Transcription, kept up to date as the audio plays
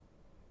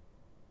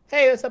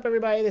Hey, what's up,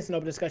 everybody? This is an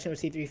open discussion with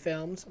C3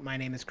 Films. My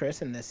name is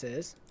Chris, and this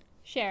is.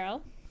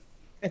 Cheryl.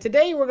 And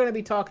today we're going to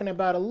be talking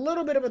about a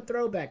little bit of a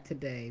throwback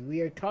today.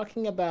 We are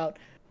talking about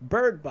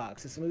Bird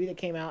Box. It's a movie that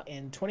came out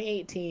in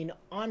 2018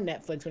 on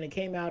Netflix. When it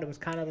came out, it was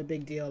kind of a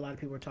big deal. A lot of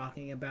people were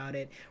talking about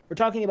it. We're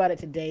talking about it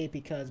today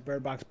because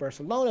Bird Box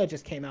Barcelona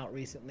just came out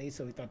recently,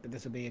 so we thought that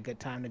this would be a good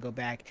time to go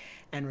back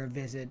and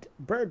revisit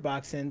Bird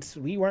Box since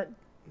we weren't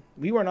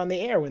on the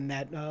air when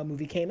that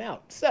movie came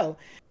out. So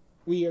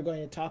we are going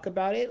to talk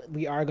about it.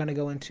 We are going to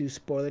go into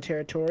spoiler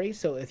territory.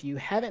 So if you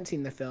haven't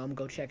seen the film,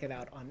 go check it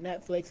out on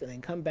Netflix and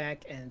then come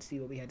back and see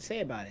what we had to say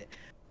about it.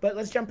 But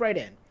let's jump right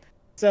in.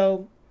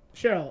 So,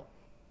 Cheryl,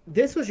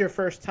 this was your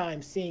first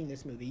time seeing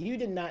this movie. You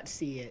did not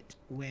see it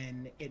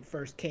when it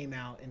first came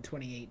out in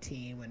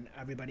 2018 when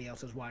everybody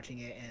else was watching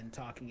it and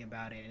talking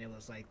about it, and it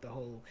was like the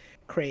whole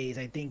craze.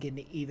 I think in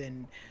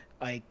even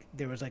like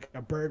there was like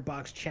a bird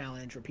box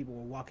challenge where people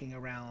were walking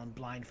around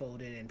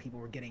blindfolded and people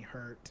were getting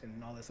hurt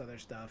and all this other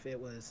stuff. It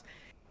was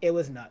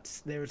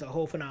nuts. There was a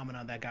whole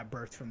phenomenon that got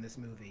birthed from this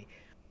movie.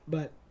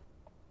 But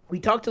we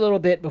talked a little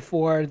bit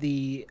before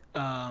we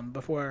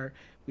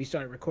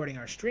started recording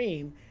our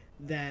stream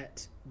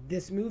that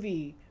this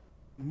movie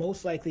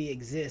most likely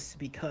exists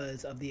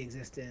because of the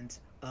existence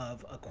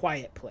of A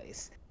Quiet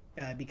Place.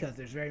 Because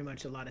there's very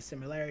much a lot of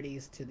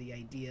similarities to the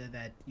idea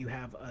that you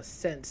have a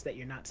sense that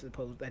you're not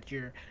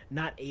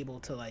able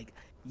to like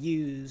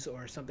use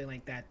or something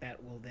like that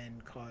that will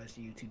then cause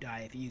you to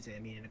die if you use it. I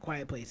mean, in A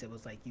Quiet Place, it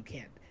was like you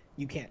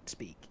can't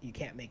speak, you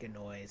can't make a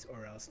noise,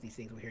 or else these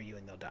things will hear you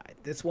and they'll die.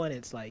 This one,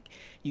 it's like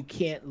you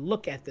can't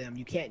look at them,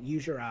 you can't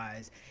use your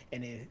eyes,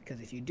 and because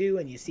if you do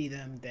and you see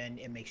them, then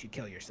it makes you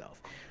kill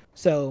yourself.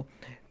 So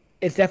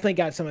it's definitely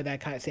got some of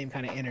that same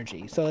kind of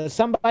energy. So as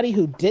somebody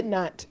who did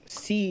not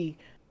see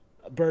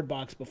Bird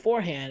Box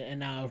beforehand and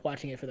now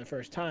watching it for the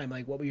first time,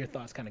 like what were your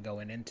thoughts kind of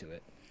going into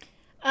it?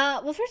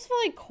 Well, first of all,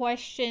 I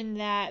question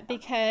that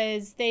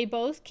because they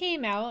both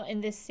came out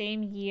in the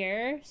same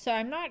year, so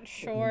I'm not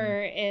Mm-hmm.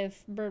 sure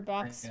if Bird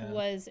Box Yeah.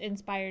 was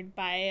inspired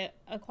by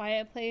A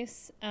Quiet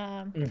Place.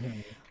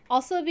 Mm-hmm.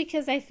 Also,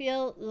 because I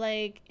feel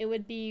like it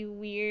would be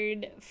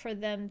weird for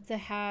them to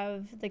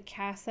have the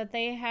cast that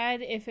they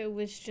had if it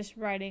was just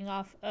riding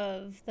off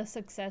of the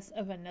success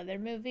of another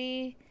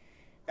movie.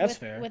 That's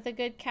fair. With a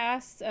good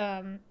cast.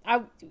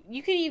 I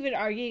you could even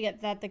argue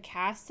that the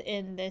cast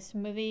in this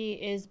movie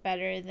is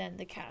better than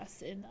the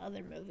cast in the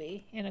other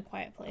movie, In a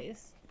Quiet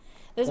Place.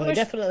 There's Well, more, they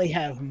definitely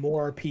have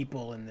more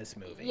people in this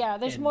movie yeah,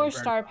 there's in more Bird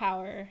star Box.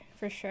 power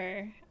for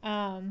sure.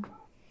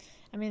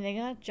 I mean they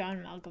got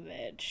John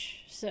Malkovich,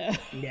 so.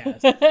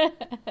 Yes.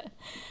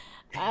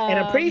 And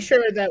I'm pretty um.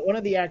 sure that one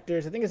of the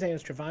actors, I think his name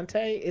is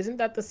Trevante, isn't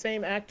that the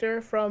same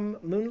actor from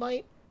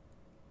Moonlight?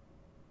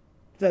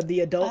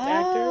 The adult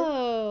actor?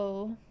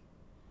 Oh,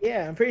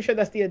 Yeah, I'm pretty sure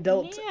that's the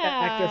adult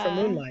actor from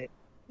yeah, Moonlight.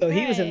 So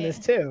he was in this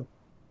right. too.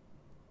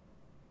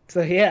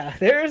 So yeah,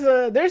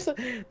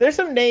 there's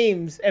some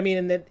names. I mean,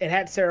 and it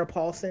had Sarah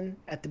Paulson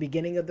at the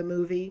beginning of the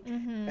movie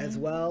as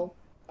Mm-hmm. well.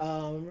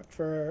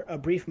 For a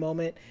brief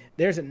moment,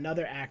 there's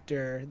another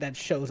actor that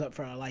shows up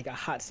for like a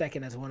hot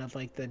second as one of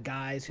like the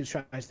guys who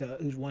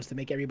wants to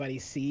make everybody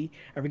see.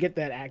 I forget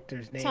that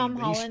actor's name, Tom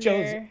but he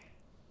shows. Hollander.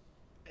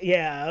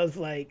 Yeah, I was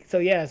like, so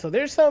yeah, so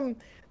there's some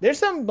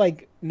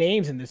like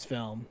names in this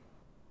film.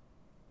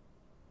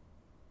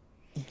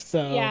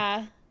 So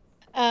Yeah.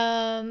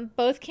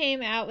 Both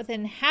came out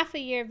within half a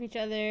year of each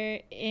other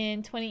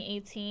in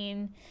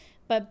 2018,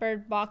 but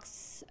Bird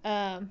Box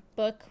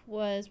book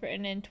was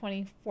written in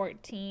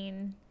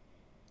 2014.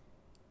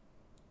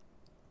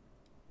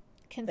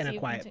 in A Conceive,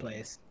 Quiet continue.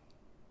 Place.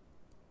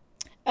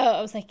 Oh,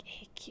 I was like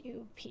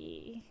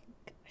AQP.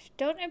 Gosh,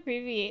 don't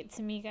abbreviate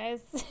to me,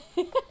 guys.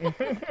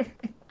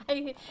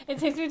 It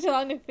takes me too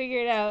long to figure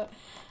it out.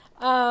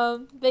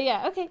 But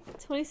yeah, okay,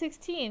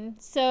 2016.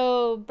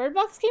 So Bird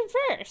Box came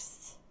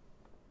first,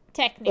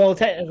 Well, technically.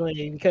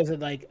 technically, because of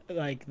like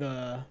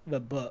the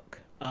book.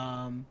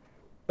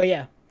 But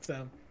yeah,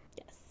 so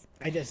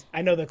Yes.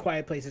 I know the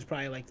Quiet Place is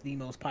probably like the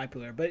most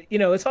popular, but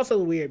it's also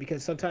weird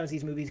because sometimes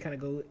these movies kind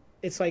of go.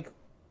 It's like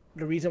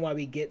the reason why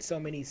we get so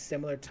many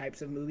similar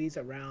types of movies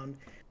around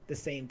the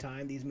same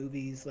time. These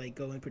movies like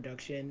go in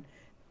production,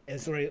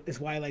 and it's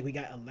why like we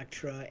got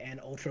Electra and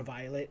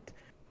Ultraviolet,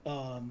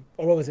 or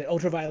what was it?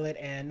 Ultraviolet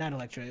and not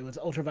Electra. It was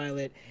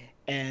Ultraviolet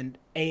and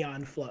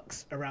Aeon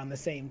Flux around the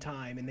same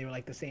time, and they were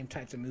like the same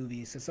types of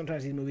movies. So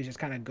sometimes these movies just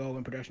kind of go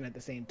in production at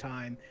the same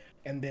time,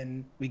 and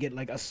then we get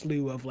like a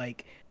slew of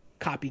like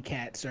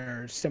copycats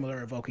or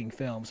similar evoking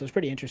films. So it's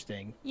pretty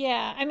interesting.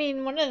 Yeah, I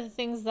mean, one of the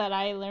things that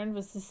I learned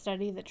was to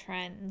study the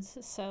trends,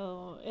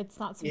 so it's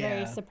not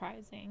very Yeah.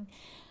 surprising.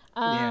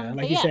 Yeah, But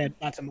like you yeah, said,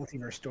 lots of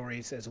multiverse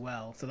stories as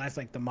well. So that's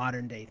like the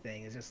modern day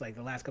thing. It's just like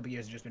the last couple of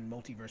years have just been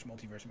multiverse,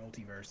 multiverse,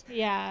 multiverse.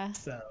 yeah,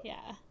 So,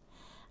 yeah.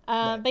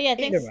 but But yeah,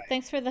 either thanks, way,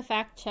 thanks for the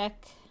fact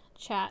check,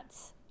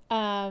 chats.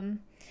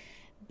 Um,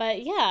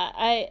 but yeah,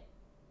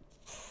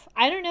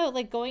 I don't know.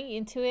 Like going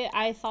into it,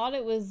 I thought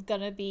it was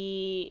gonna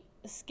be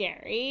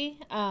scary,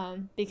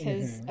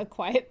 because hmm A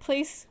Quiet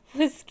Place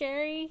was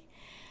scary.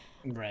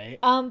 right?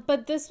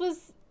 But this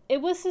was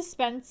it was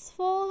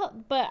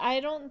suspenseful, but I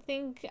don't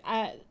think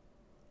I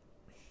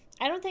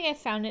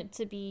found it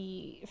to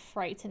be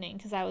frightening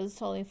because I was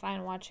totally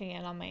fine watching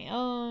it on my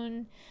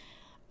own.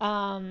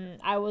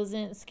 I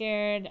wasn't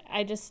scared.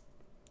 I just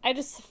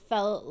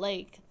felt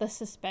like the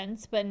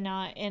suspense, but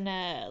not in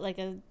a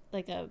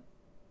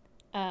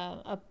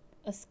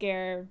a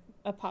scare,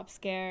 a pop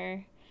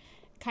scare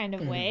kind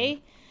of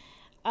way.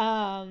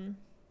 Um,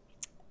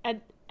 I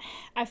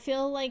I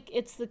feel like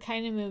it's the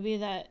kind of movie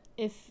that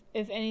if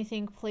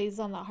anything plays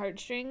on the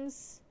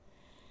heartstrings,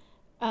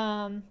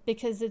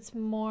 because it's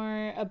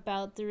more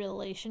about the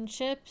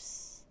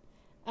relationships.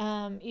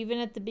 Even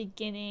at the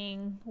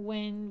beginning,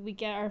 when we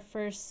get our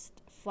first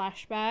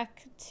flashback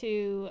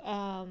to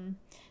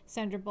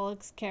Sandra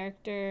Bullock's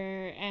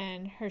character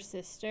and her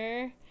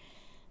sister,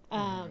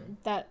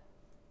 that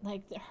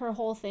like her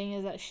whole thing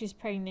is that she's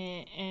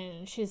pregnant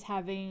and she's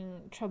having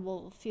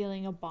trouble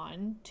feeling a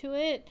bond to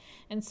it,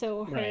 and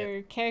so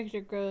her character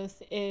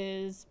growth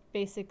is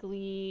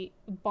basically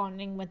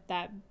bonding with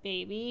that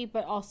baby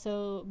but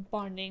also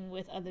bonding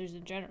with others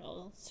in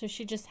general. So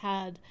she just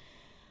had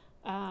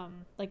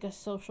like a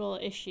social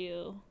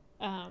issue,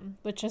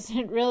 which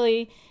doesn't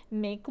really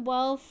make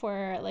well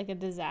for like a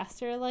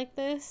disaster like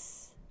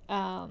this,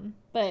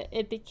 but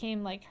it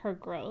became like her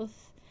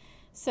growth.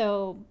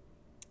 So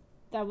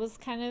that was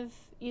kind of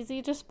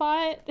easy to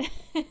spot.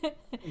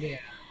 Yeah.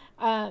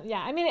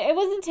 Yeah, I mean, it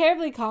wasn't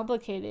terribly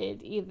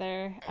complicated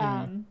either.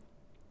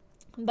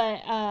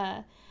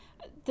 But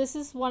this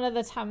is one of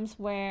the times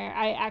where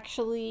I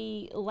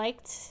actually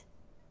liked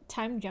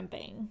time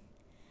jumping.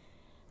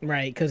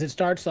 Right, because it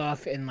starts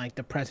off in like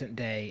the present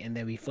day, and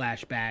then we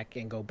flash back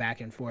and go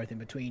back and forth in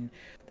between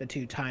the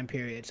two time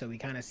periods. So we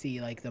kind of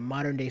see like the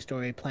modern day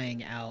story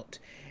playing out,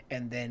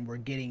 and then we're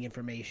getting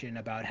information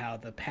about how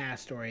the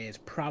past story is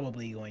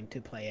probably going to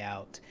play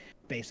out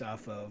based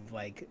off of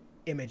like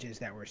images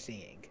that we're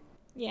seeing.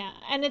 Yeah,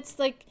 and it's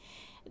like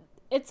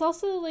it's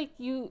also like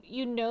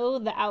you know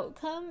the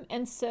outcome,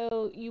 and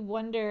so you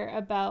wonder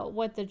about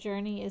what the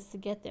journey is to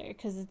get there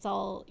because it's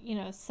all, you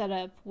know, set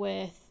up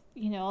with,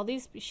 you know, all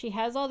these, she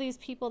has all these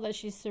people that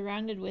she's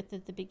surrounded with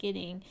at the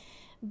beginning,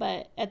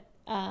 but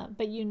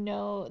but you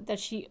know that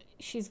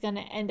she's going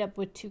to end up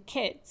with 2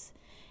 kids.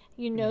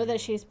 You know that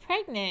she's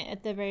pregnant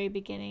at the very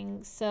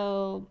beginning,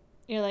 so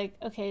you're like,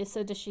 okay,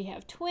 so does she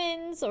have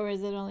twins or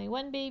is it only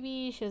one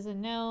baby? She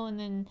doesn't know. And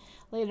then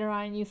later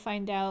on you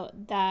find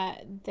out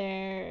that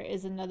there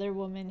is another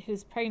woman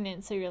who's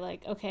pregnant, so you're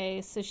like,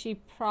 okay, so she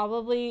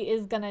probably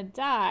is gonna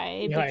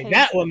die. You're like,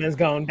 that woman's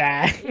gonna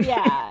die.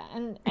 Yeah,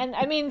 and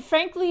I mean,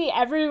 frankly,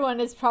 everyone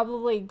is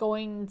probably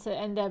going to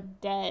end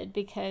up dead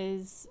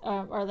because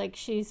or like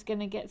she's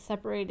gonna get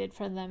separated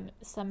from them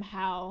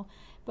somehow,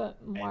 but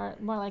more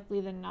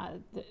likely than not,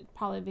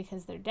 probably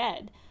because they're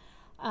dead.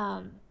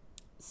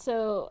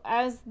 So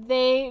as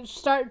they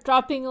start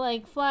dropping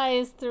like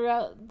flies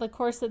throughout the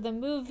course of the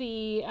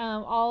movie,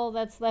 all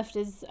that's left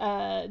is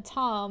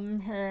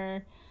Tom,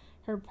 her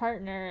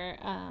partner,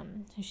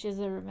 who she has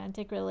a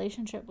romantic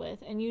relationship with,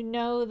 and you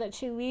know that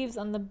she leaves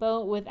on the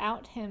boat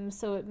without him.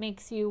 So it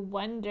makes you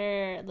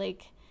wonder,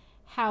 like,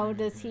 how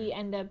does he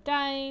end up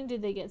dying? Do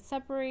they get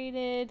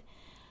separated?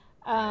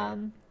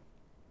 And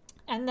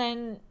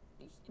then,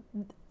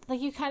 like,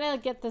 you kind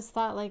of get this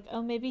thought, like,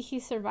 oh, maybe he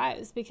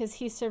survives because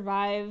he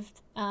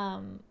survived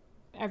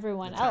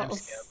everyone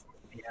else.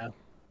 Yeah.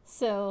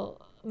 So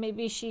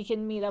maybe she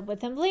can meet up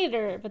with him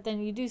later, but then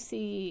you do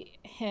see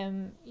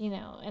him, you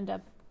know, end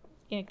up,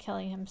 you know,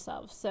 killing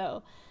himself.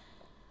 So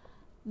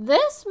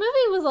this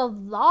movie was a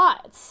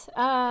lot.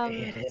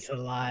 It is a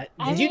lot.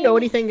 Did you know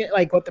anything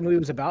like what the movie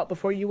was about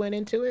before you went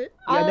into it?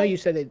 Yeah, I know you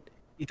said that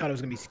you thought it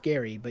was gonna be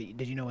scary, but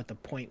did you know what the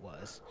point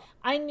was?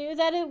 I knew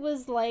that it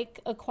was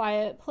like A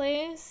Quiet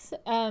Place,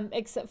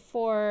 except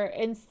for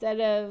instead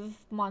of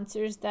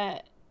monsters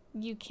that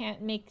you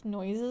can't make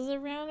noises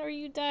around or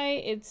you die,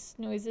 it's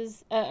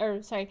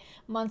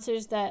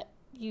monsters that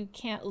you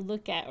can't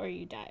look at or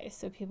you die.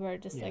 So people are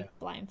just like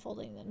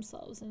blindfolding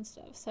themselves and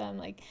stuff. So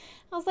I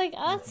was like,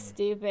 oh, that's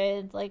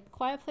stupid. Like,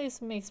 Quiet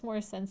Place makes more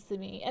sense to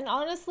me. And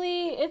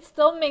honestly, it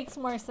still makes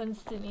more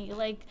sense to me.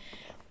 Like,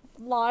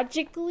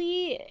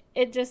 logically,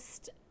 it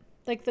just,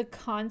 like, the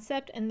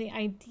concept and the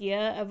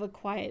idea of A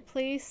Quiet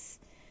Place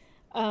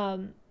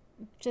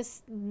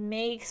just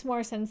makes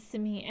more sense to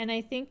me. And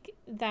I think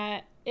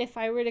that if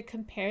I were to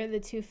compare the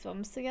two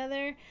films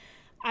together,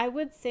 I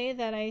would say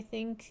that I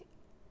think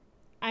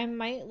I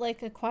might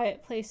like A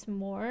Quiet Place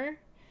more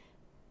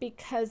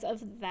because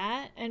of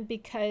that, and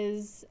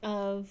because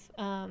of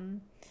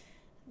the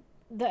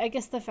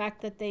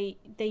fact that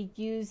they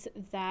use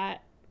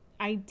that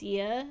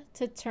idea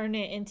to turn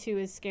it into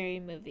a scary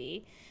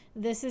movie.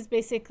 This is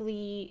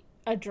basically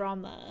a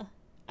drama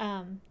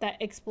that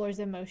explores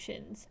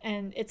emotions,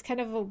 and it's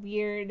kind of a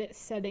weird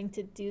setting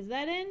to do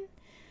that in,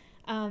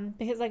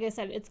 because, like I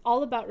said, it's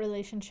all about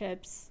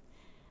relationships.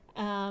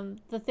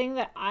 The thing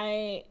that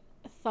I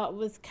thought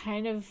was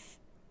kind of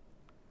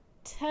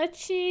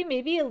touchy,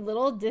 maybe a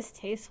little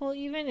distasteful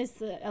even, is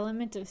the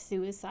element of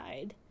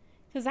suicide,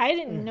 Because I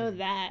didn't know Hmm.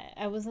 that.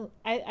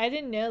 I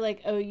didn't know,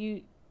 like, oh,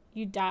 you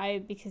die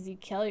because you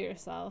kill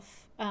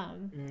yourself.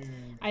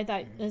 I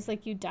thought it was Hmm.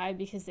 like you die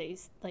because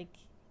like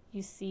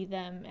you see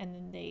them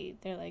and then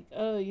they're like,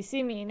 oh, you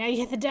see me, now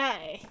you have to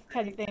die,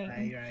 kind of Right, thing.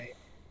 right, right.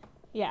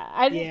 Yeah,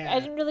 I Yeah,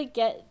 didn't really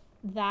get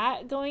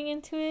that going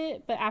into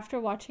it, but after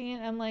watching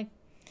it, I'm like,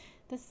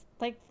 this,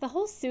 like, the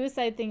whole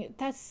suicide thing,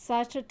 that's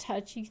such a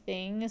touchy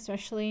thing,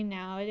 especially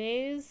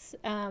nowadays,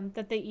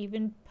 that they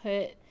even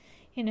put,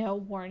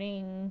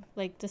 warning,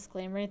 like,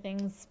 disclaimer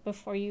things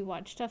before you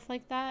watch stuff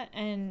like that.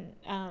 And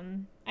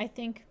I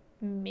think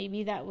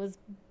maybe that was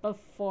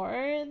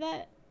before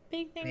that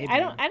big thing. maybe. I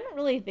don't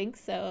really think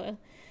so.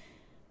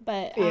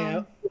 But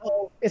Yeah,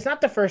 well, it's not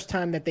the first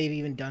time that they've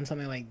even done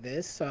something like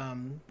this.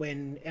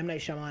 When M. Night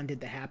Shyamalan did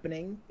The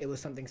Happening, it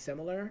was something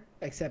similar,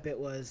 except it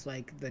was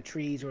like the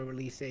trees were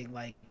releasing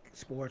like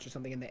spores or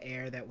something in the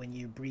air that when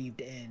you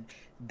breathed in,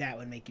 that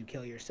would make you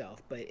kill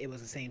yourself. But it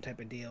was the same type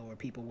of deal where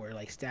people were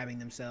like stabbing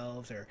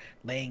themselves or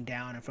laying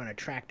down in front of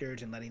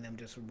tractors and letting them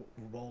just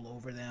roll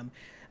over them.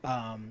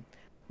 Um,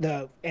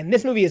 and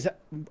this movie is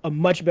a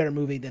much better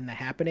movie than The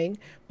Happening,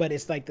 but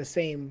it's like the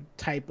same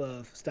type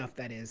of stuff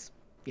that is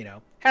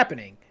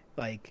happening,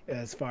 like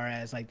as far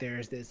as like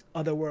there's this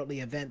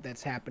otherworldly event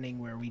that's happening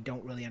where we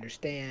don't really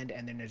understand,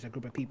 and then there's a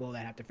group of people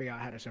that have to figure out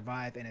how to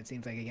survive, and it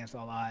seems like against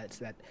all odds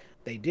that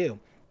they do.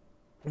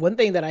 One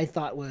thing that I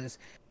thought was,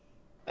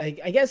 I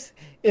guess,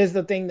 is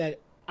the thing that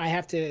I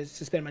have to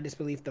suspend my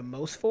disbelief the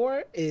most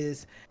for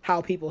is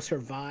how people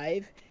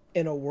survive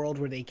in a world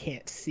where they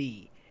can't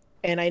see.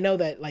 And I know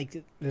that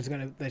like there's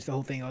the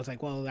whole thing. I was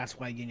like, well, that's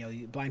why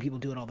blind people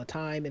do it all the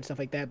time and stuff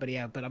like that. But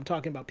yeah, but I'm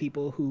talking about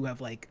people who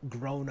have like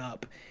grown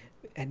up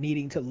and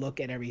needing to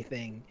look at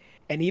everything,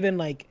 and even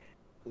like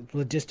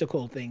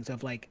logistical things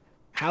of like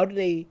how do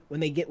they when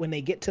they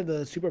get to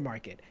the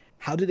supermarket,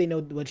 how do they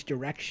know which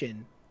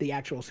direction the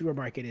actual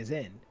supermarket is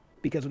in?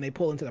 Because when they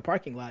pull into the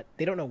parking lot,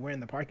 they don't know where in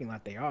the parking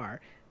lot they are.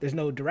 There's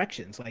no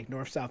directions like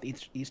north, south,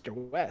 east or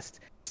west.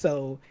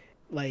 So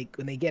like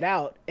when they get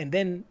out, and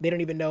then they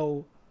don't even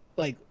know,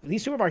 like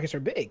these supermarkets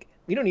are big.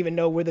 We don't even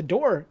know where the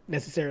door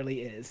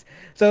necessarily is.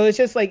 So it's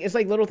just like it's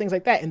like little things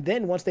like that. And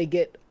then once they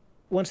get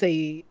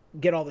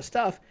all the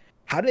stuff,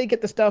 how do they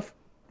get the stuff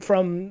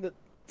from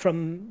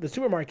from the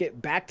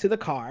supermarket back to the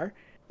car?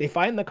 They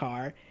find the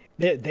car,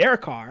 their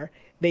car,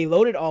 they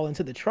load it all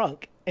into the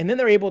trunk, and then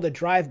they're able to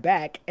drive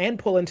back and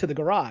pull into the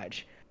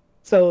garage.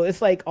 So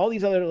it's like all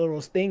these other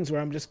little things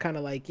where I'm just kind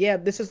of like, yeah,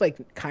 this is like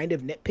kind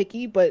of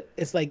nitpicky, but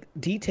it's like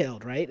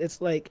detailed, right?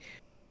 It's like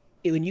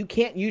when you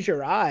can't use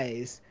your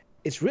eyes,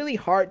 it's really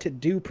hard to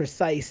do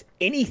precise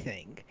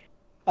anything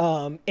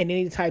in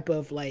any type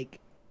of like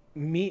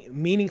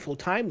meaningful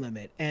time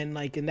limit. And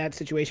like in that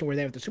situation where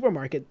they're at the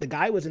supermarket, the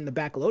guy was in the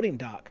back loading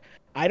dock.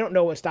 I don't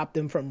know what stopped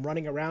him from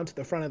running around to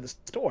the front of the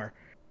store,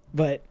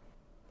 but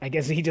I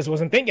guess he just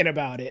wasn't thinking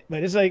about it.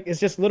 But it's like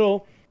it's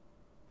little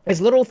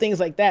things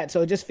like that.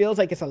 So it just feels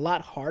like it's a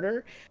lot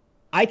harder.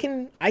 I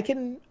can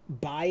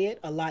buy it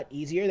a lot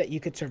easier that you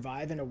could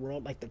survive in a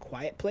world like The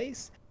Quiet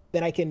Place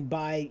than I can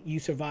buy you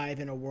survive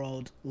in a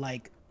world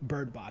like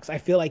Bird Box. I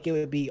feel like it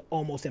would be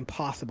almost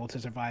impossible to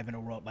survive in a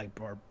world like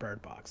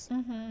Bird Box.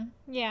 Mm-hmm.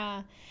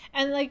 Yeah.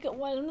 And like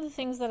one of the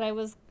things that I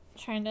was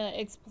trying to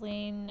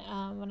explain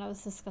when I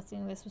was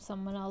discussing this with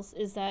someone else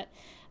is that,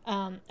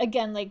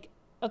 again, like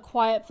a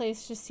quiet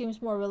place just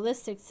seems more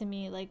realistic to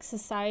me. Like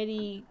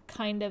society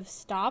kind of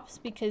stops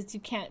because you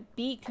can't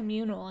be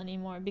communal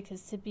anymore,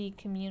 because to be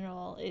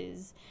communal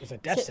is It's a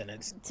death to,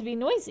 sentence. to be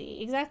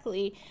noisy.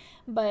 Exactly.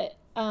 But,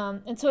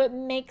 and so it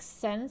makes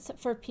sense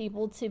for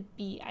people to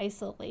be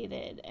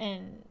isolated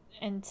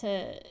and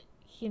to,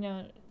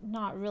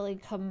 not really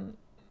come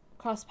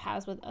cross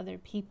paths with other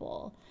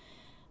people.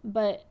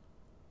 But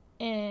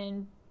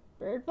in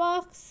Bird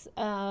Box,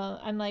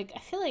 I'm like, I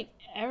feel like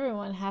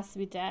everyone has to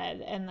be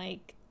dead, and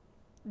like,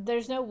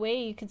 there's no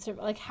way you could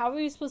survive. Like, how are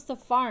you supposed to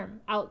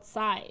farm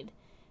outside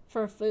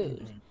for food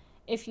Mm-hmm.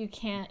 if you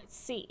can't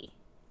see?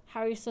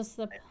 How are you supposed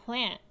to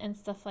plant and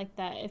stuff like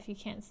that if you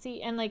can't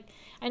see? And like,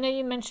 I know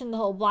you mentioned the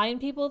whole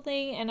blind people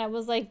thing, and I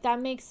was like, that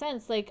makes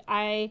sense. Like,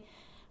 I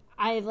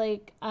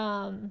like,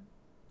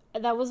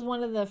 that was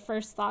one of the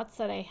first thoughts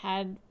that I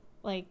had,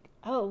 like,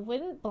 oh,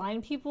 wouldn't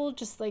blind people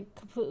just like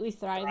completely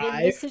thrive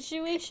in this Thrive.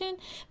 situation?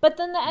 But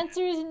then the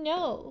answer is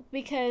no,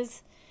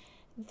 because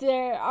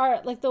there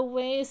are, like, the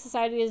way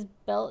society is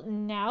built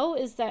now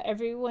is that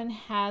everyone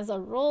has a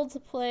role to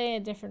play, a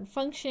different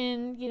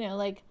function.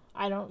 Like,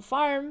 I don't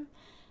farm,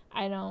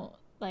 I don't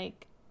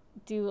like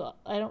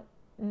I don't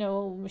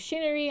know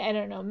machinery, I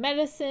don't know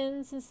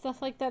medicines and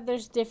stuff like that.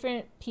 There's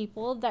different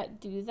people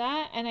that do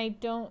that, and I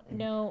don't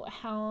know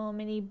how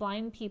many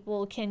blind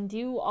people can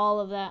do all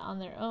of that on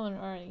their own,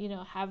 or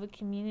have a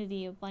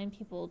community of blind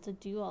people to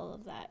do all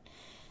of that.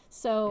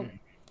 So,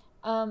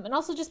 Mm-hmm. and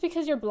also, just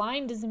because you're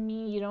blind doesn't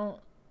mean you don't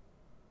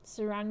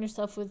surround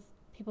yourself with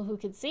people who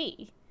can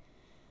see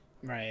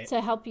Right.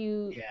 to help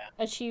you Yeah.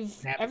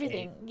 achieve Navigate.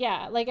 everything.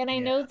 Yeah, like, and I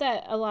Yeah. know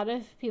that a lot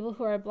of people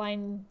who are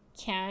blind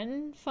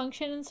can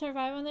function and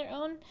survive on their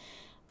own,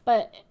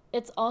 but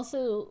it's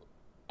also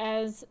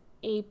as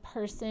a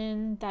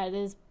person that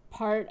is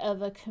part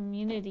of a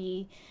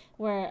community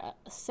where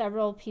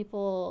several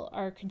people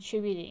are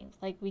contributing.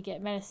 Like we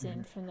get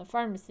medicine from the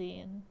pharmacy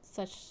and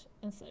such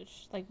and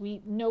such. Like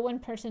no one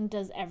person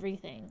does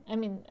everything. I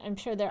mean, I'm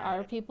sure there are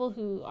Right. people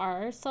who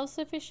are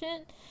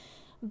self-sufficient,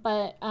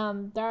 but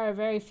there are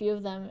very few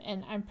of them,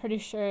 and I'm pretty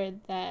sure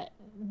that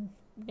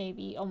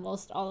maybe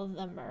almost all of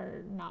them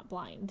are not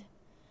blind.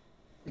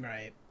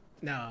 Right.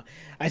 No,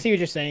 I see what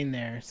you're saying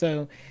there.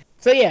 So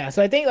yeah.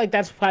 So I think like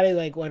that's probably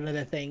like one of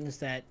the things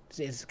that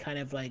is kind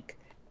of like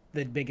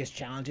the biggest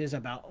challenges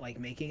about like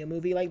making a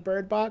movie like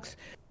Bird Box.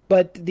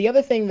 But the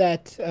other thing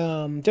that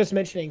just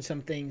mentioning some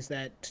things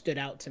that stood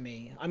out to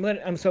me. I'm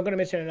gonna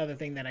mention another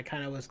thing that I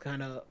kind of was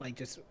kind of like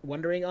just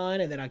wondering on,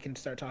 and then I can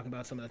start talking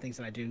about some of the things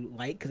that I do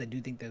like because I do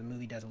think the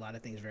movie does a lot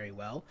of things very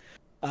well.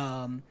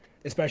 Um,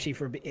 Especially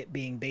for it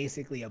being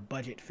basically a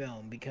budget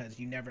film because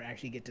you never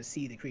actually get to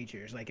see the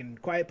creatures. Like in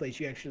Quiet Place,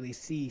 you actually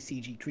see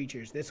CG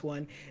creatures. This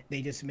one,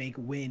 they just make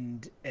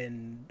wind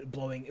and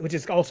blowing, which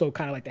is also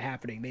kind of like the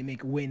happening. They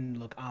make wind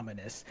look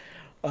ominous.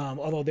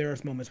 Although there are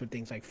moments where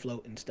things like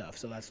float and stuff,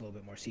 so that's a little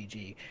bit more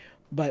CG.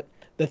 But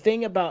the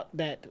thing about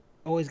that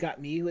always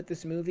got me with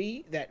this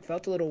movie that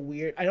felt a little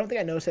weird. I don't think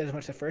I noticed it as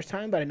much the first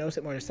time, but I noticed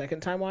it more the second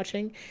time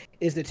watching.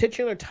 Is the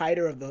titular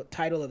title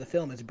of the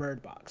film is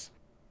Bird Box.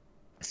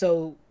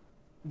 So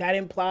that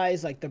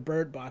implies like the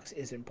bird box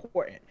is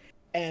important.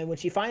 And when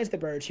she finds the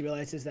bird, she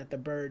realizes that the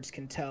birds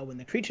can tell when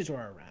the creatures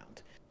are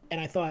around. And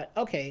I thought,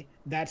 okay,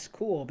 that's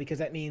cool because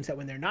that means that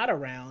when they're not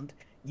around,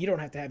 you don't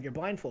have to have your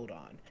blindfold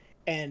on.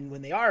 And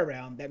when they are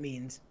around, that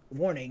means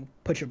warning,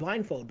 put your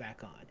blindfold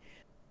back on.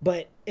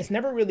 But it's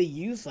never really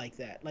used like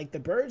that. Like the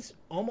birds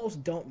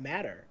almost don't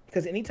matter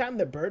because anytime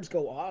the birds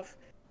go off,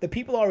 the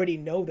people already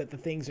know that the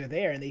things are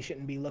there and they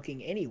shouldn't be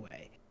looking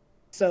anyway.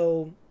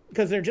 So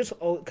because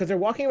they're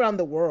walking around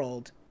the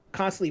world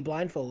constantly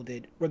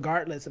blindfolded,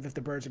 regardless of if the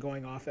birds are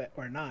going off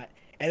or not.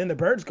 And then the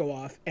birds go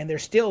off, and they're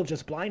still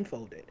just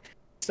blindfolded.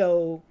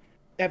 So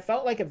that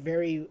felt like a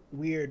very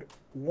weird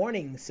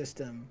warning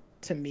system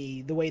to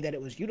me, the way that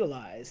it was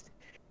utilized.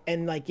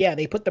 And like, yeah,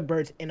 they put the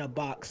birds in a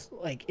box,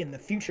 like in the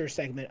future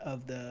segment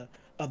of the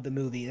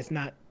movie. It's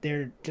not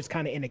they're just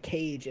kind of in a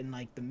cage in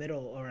like the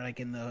middle or like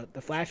in the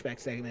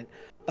flashback segment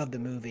of the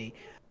movie.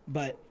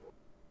 But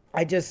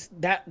I just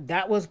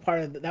that was part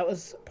of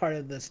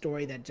the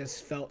story that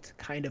just felt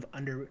kind of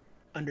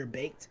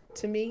underbaked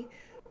to me,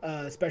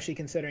 especially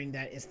considering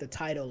that it's the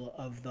title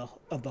of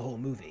the whole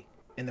movie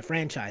and the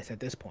franchise at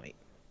this point.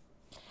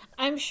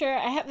 I'm sure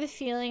I have a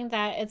feeling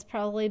that it's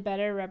probably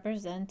better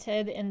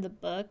represented in the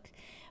book,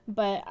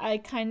 but I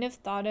kind of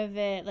thought of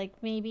it like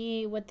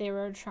maybe what they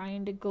were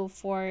trying to go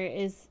for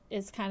is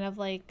kind of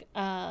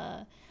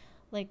an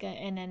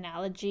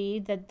analogy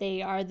that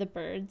they are the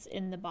birds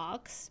in the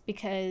box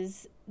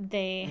because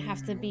they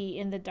have to Mm, be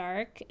in the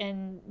dark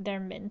and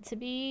they're meant to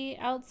be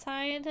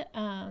outside,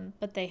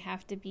 but they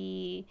have to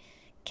be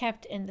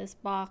kept in this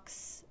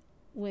box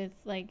with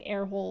like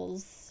air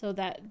holes so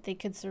that they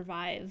could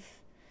survive.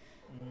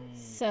 mm,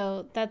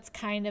 So that's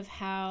kind of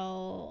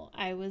how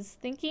I was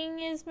thinking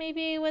is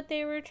maybe what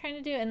they were trying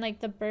to do. And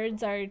like the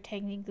birds are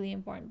technically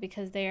important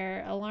because they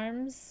are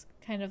alarms,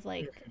 kind of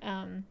like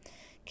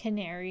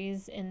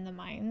canaries in the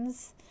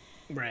mines.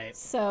 right.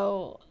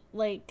 So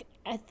like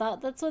I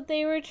thought that's what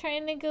they were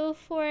trying to go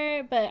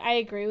for, but I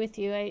agree with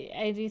you.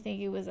 I do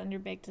think it was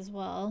underbaked as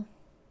well.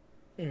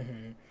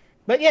 Hmm.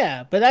 But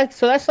yeah,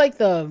 that's like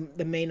the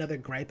main other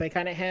gripe I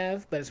kind of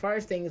have. But as far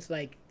as things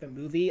like the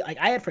movie, like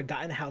I had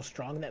forgotten how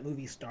strong that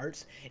movie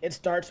starts. It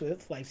starts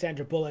with like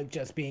Sandra Bullock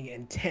just being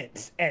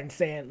intense and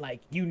saying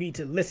like, "You need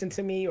to listen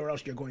to me, or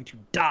else you're going to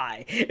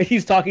die." And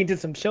he's talking to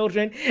some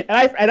children,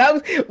 and I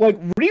was like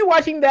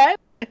rewatching that,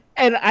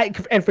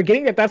 and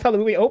forgetting that that's how the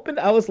movie opened.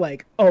 I was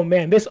like, "Oh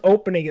man, this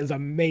opening is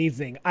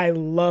amazing. I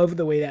love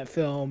the way that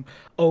film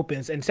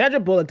opens." And Sandra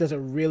Bullock does a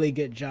really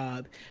good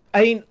job.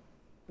 I mean,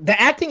 the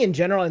acting in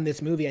general in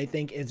this movie, I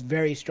think, is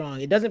very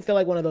strong. It doesn't feel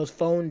like one of those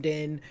phoned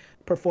in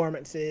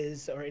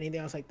performances or anything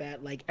else like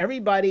that. Like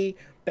everybody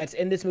that's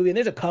in this movie, and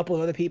there's a couple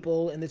of other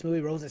people in this movie.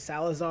 Rosa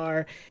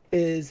Salazar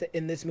is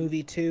in this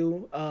movie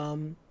too.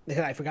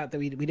 Because I forgot that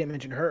we didn't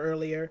mention her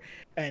earlier,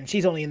 and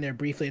she's only in there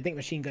briefly. I think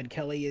Machine Gun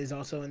Kelly is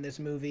also in this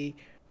movie,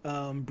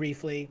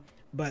 briefly.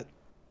 But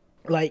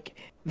like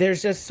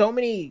there's just so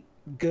many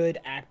good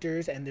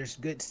actors and there's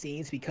good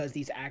scenes because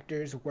these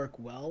actors work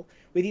well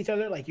with each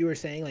other, like you were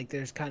saying. Like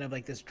there's kind of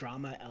like this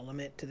drama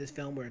element to this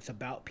film where it's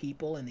about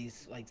people and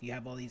these like you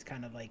have all these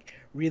kind of like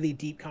really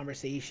deep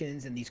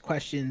conversations and these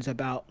questions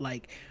about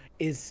like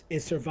is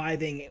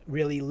surviving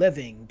really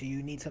living? Do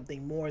you need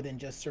something more than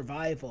just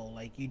survival?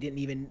 Like you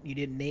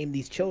didn't name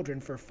these children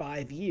for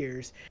 5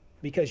 years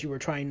because you were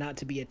trying not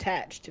to be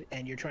attached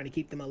and you're trying to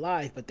keep them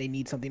alive, but they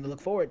need something to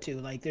look forward to.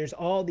 Like there's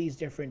all these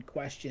different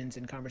questions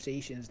and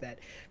conversations that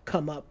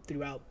come up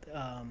throughout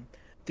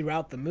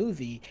throughout the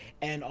movie,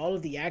 and all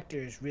of the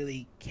actors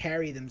really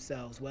carry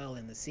themselves well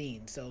in the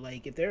scene. So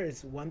like if there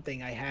is one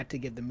thing I had to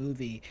give the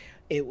movie,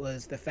 it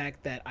was the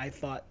fact that I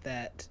thought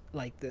that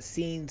like the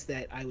scenes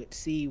that I would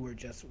see were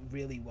just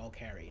really well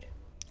carried.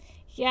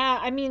 Yeah,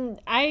 I mean,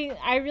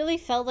 I really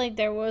felt like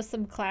there was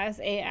some class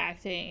A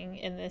acting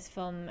in this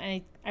film.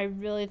 I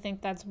really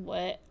think that's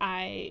what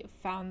I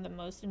found the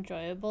most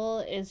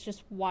enjoyable is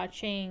just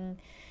watching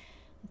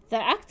the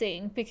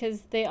acting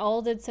because they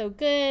all did so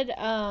good.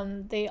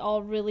 They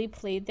all really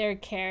played their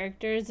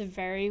characters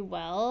very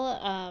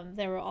well.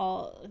 They were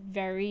all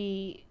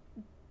very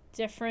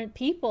different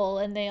people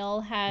and they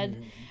all had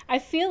Mhm. I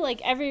feel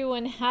like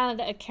everyone had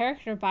a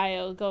character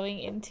bio going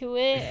into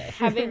it,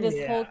 having this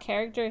whole Yeah.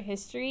 character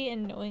history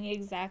and knowing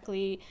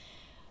exactly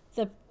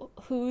the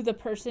who the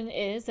person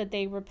is that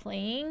they were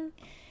playing.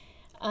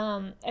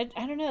 I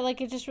don't know,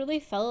 like it just really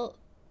felt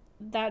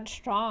that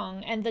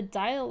strong and the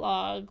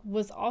dialogue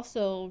was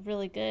also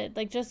really good,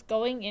 like just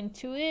going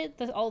into it,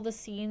 all the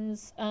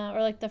scenes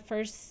or like the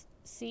first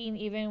scene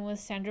even with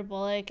Sandra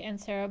Bullock and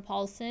Sarah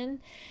Paulson,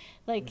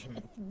 like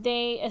Mhm.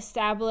 they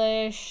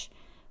establish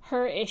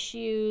her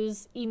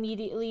issues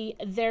immediately,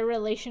 their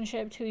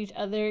relationship to each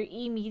other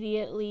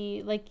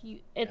immediately, like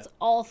it's Yep.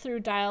 all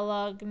through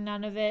dialogue,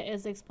 none of it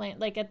is explained.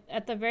 Like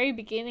at the very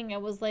beginning I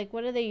was like,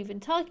 what are they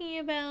even talking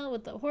about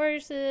with the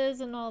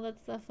horses and all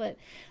that stuff, but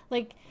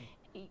like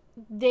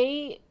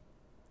they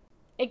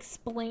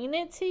explain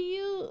it to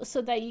you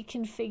so that you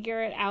can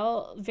figure it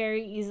out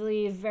very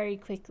easily, very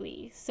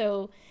quickly.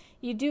 So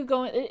you do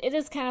go, it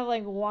is kind of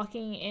like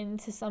walking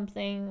into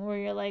something where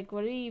you're like,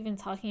 what are you even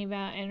talking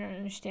about? I don't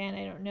understand.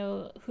 I don't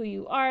know who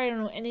you are. I don't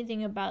know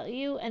anything about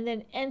you. And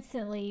then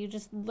instantly you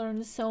just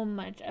learn so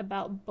much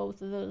about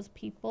both of those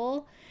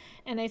people.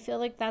 And I feel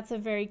like that's a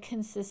very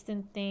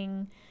consistent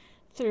thing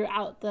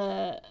throughout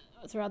the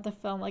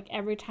film. Like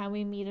every time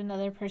we meet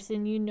another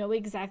person, you know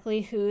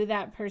exactly who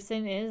that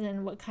person is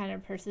and what kind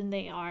of person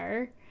they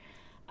are.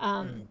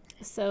 Mm.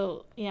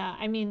 So yeah,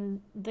 I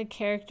mean the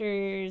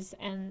characters,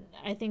 and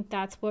I think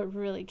that's what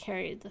really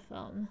carried the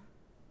film.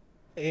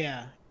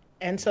 Yeah.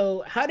 And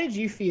so how did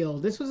you feel?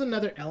 This was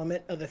another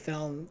element of the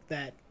film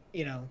that,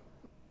 you know,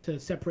 to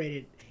separate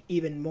it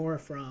even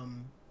more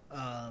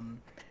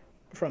um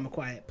from A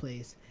Quiet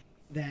Place,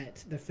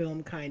 that the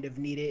film kind of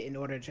needed in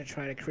order to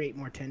try to create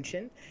more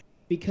tension,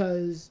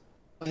 because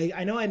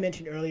I know I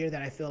mentioned earlier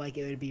that I feel like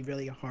it would be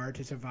really hard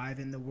to survive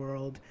in the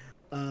world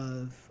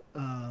of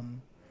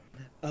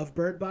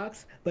Bird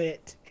Box,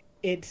 but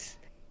it's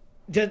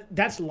just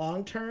that's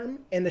long term.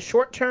 In the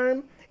short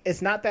term,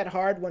 it's not that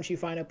hard once you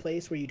find a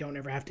place where you don't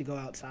ever have to go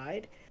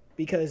outside,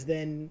 because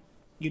then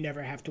you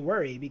never have to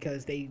worry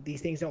because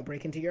these things don't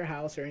break into your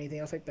house or anything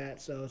else like that.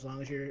 So as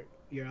long as you're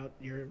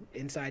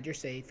inside, you're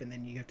safe, and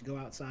then you have to go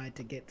outside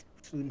to get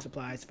food and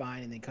supplies,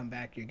 fine, and then come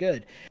back, you're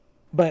good.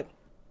 But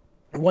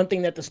one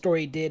thing that the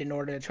story did in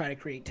order to try to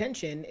create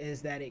tension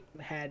is that it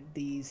had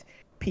these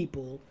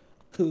people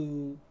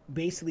who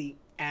basically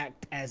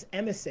act as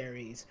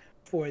emissaries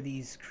for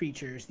these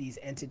creatures, these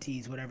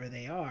entities, whatever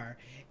they are.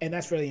 And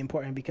that's really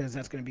important because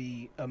that's going to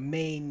be a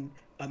main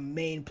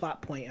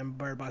plot point in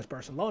Bird Box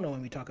Barcelona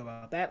when we talk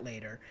about that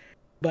later.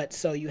 But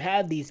so you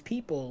have these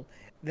people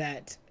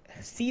that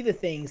see the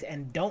things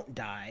and don't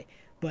die,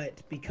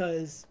 but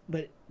because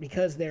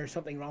there's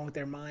something wrong with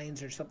their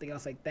minds or something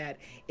else like that,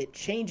 it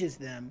changes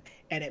them,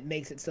 and it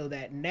makes it so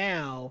that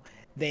now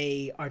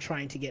they are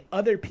trying to get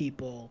other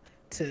people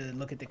to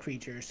look at the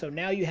creatures. So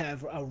now you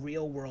have a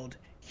real world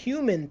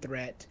human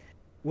threat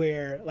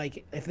where,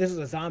 like, if this is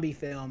a zombie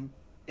film,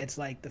 it's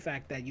like the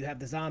fact that you have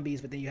the zombies,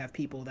 but then you have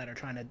people that are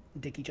trying to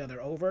dick each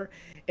other over.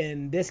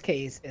 In this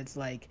case, it's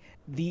like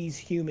these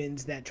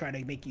humans that try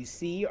to make you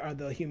see are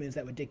the humans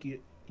that would dick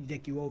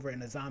you over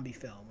in a zombie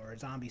film or a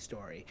zombie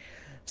story.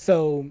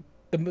 So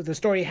the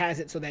story has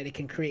it so that it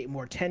can create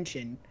more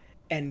tension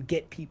and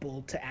get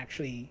people to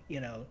actually,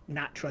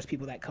 not trust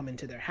people that come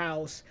into their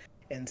house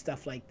and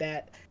stuff like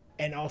that,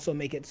 and also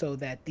make it so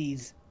that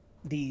these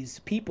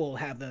people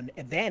have an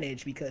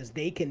advantage because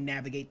they can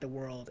navigate the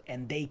world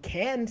and they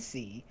can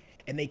see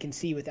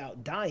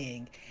without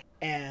dying,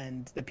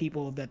 and the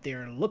people that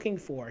they're looking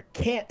for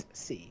can't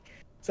see.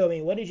 So I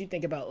mean, what did you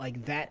think about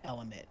like that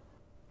element?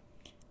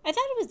 I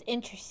thought it was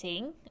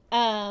interesting.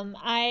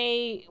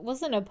 I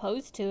wasn't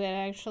opposed to it.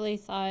 I actually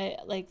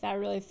thought like that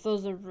really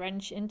throws a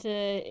wrench into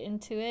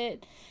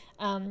it,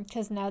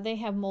 because now they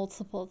have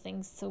multiple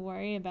things to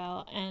worry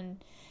about,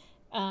 and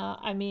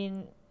I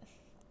mean,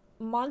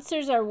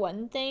 monsters are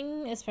one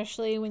thing,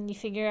 especially when you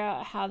figure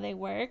out how they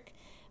work.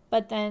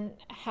 But then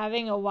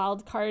having a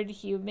wild card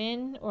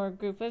human or a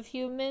group of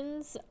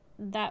humans,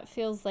 that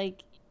feels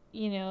like,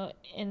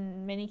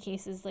 in many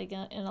cases, like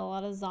in a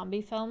lot of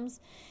zombie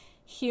films,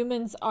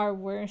 humans are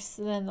worse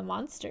than the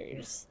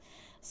monsters.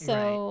 Right.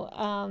 So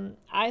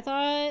I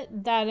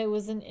thought that it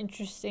was an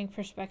interesting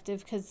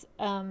perspective because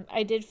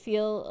I did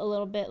feel a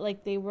little bit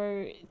like they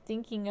were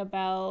thinking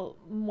about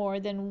more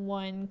than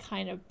one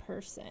kind of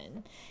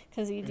person.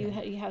 Because you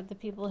Mm-hmm. you have the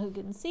people who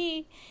can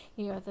see,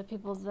 you have the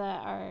people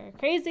that are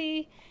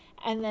crazy,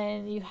 and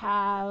then you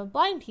have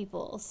blind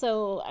people.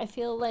 So I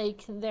feel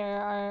like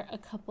there are a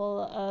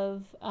couple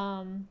of,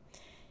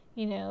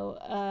 you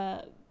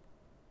know,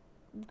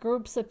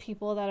 groups of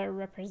people that are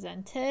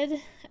represented.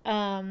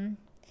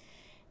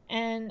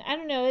 And I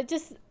don't know, I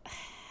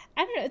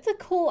don't know, it's a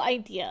cool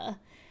idea.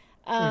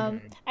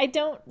 I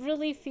don't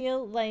really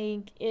feel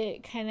like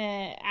it kind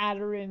of add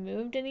or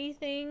removed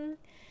anything.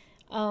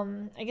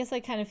 I guess I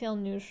kind of feel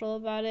neutral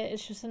about it.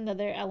 It's just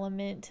another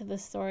element to the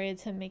story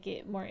to make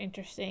it more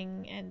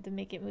interesting and to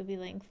make it movie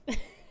length,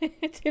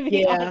 to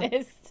be Yeah.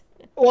 honest.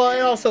 Well,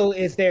 it also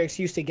is their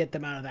excuse to get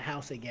them out of the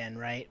house again,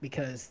 right?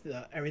 Because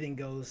everything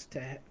goes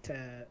to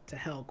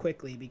hell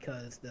quickly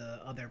because the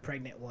other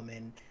pregnant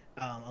woman,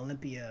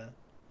 Olympia,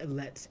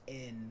 lets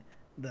in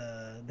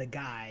the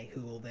guy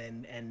who will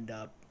then end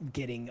up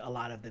getting a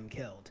lot of them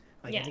killed.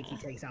 Like I Yeah. think he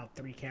takes out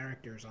 3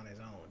 characters on his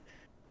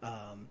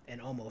own,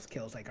 and almost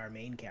kills like our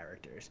main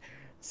characters.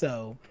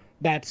 So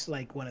that's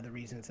like one of the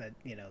reasons that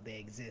they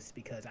exist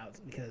because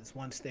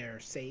once they're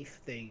safe,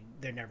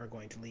 they're never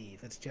going to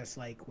leave. It's just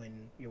like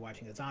when you're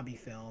watching a zombie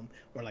film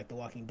or like The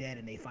Walking Dead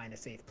and they find a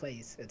safe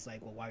place. It's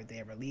like, well, why would they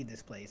ever leave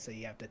this place? So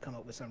you have to come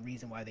up with some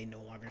reason why they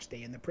no longer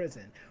stay in the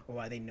prison or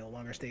why they no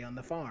longer stay on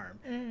the farm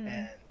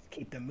and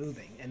keep them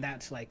moving. And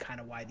that's like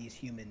kind of why these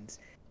humans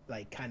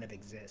like kind of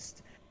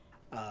exist.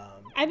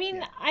 I mean,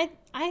 Yeah.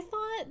 I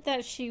thought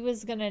that she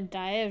was gonna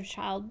die of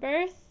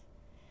childbirth,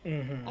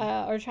 Mm-hmm.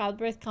 or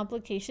childbirth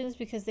complications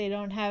because they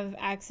don't have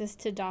access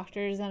to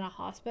doctors and a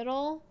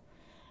hospital.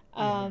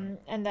 Mm-hmm.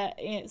 And that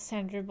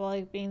Sandra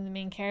Bullock being the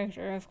main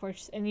character, of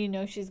course, and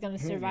she's gonna Yeah,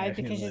 survive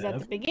she because she's at the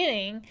live.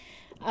 beginning.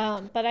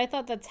 But I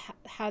thought that's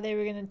how they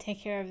were gonna take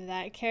care of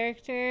that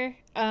character.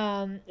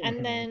 And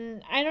Mm-hmm.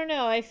 then I don't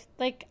know. I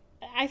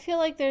feel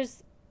like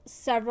there's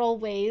several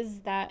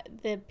ways that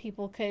the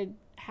people could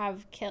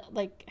have killed,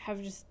 like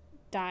have just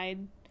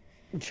died,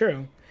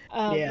 True.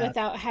 Yeah.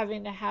 without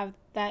having to have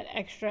that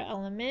extra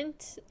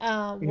element,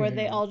 where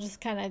they Mhm. all just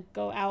kind of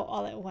go out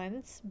all at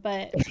once.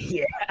 But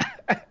Yeah.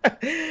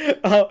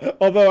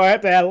 Although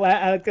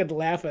I could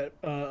laugh at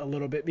a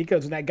little bit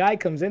because when that guy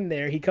comes in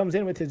there, he comes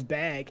in with his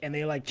bag and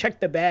they like check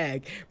the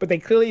bag, but they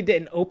clearly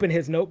didn't open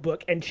his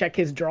notebook and check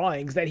his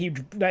drawings that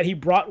he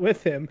brought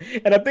with him.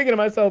 And I'm thinking to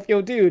myself,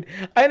 yo, dude,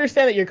 I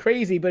understand that you're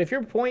crazy, but if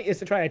your point is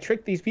to try to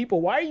trick these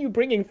people, why are you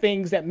bringing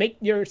things that make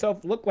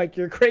yourself look like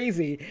you're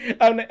crazy?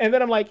 And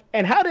then I'm like,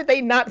 and how did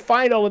they not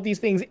find all of these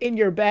things in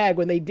your bag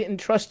when they didn't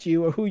trust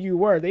you or who you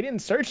were? They didn't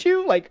search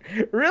you? Like,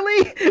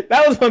 really?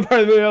 That was one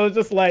part of the movie. I was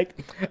just like,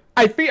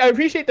 I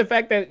appreciate the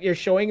fact that you're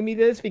showing me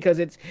this because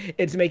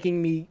it's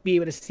making me be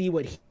able to see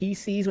what he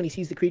sees when he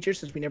sees the creatures,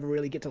 since we never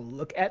really get to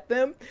look at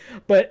them.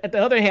 But at the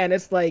other hand,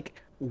 it's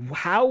like,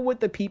 how would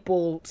the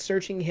people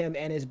searching him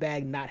and his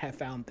bag not have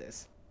found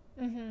this?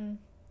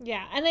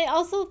 yeah, and I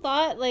also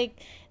thought like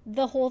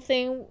the whole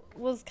thing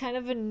was kind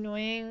of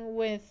annoying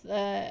with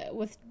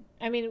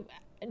I mean,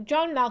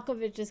 John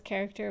Malkovich's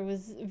character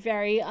was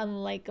very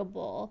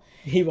unlikable.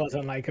 He was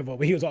unlikable,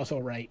 but he was also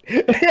right.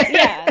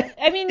 Yeah,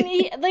 I mean,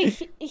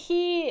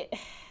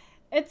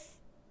 it's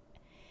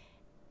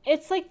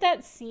it's like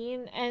that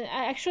scene, and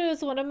actually, it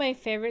was one of my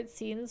favorite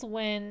scenes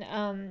when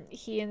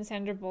he and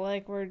Sandra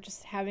Bullock were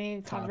just having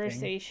a Talking.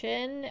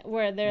 conversation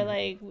where they're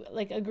Mhm.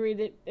 like agree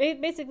to they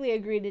basically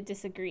agree to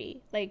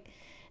disagree. Like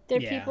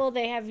they're Yeah. people,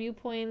 they have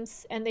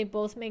viewpoints, and they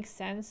both make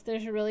sense.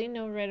 There's really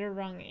no right or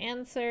wrong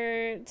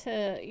answer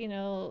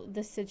to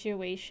the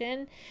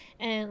situation,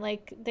 and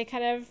like they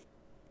kind of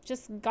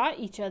just got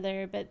each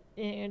other, but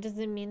it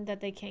doesn't mean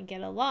that they can't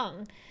get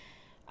along.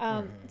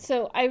 Mhm.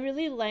 So I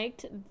really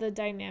liked the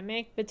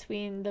dynamic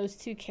between those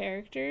two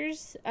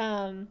characters.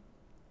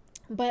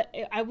 But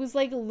I was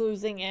like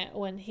losing it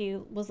when he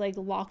was like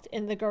locked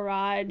in the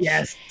garage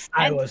Yes,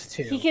 I and was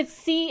he too. could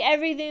see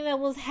everything that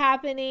was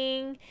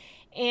happening,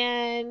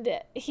 and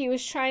he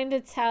was trying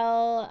to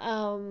tell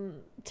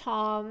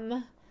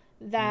Tom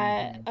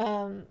that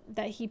Hmm.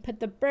 that he put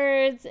the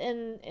birds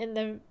in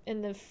the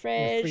The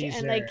fridge,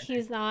 and like freezer.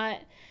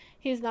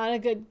 he's not a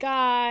good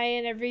guy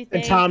and And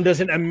everything. Tom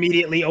doesn't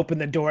immediately open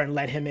the door and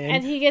let him in.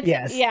 And he gets,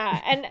 Yes.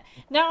 yeah, and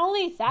not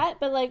only that,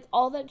 but like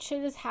all that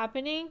shit is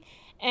happening,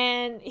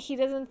 and he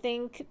doesn't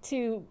think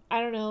to,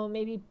 I don't know,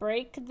 maybe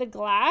break the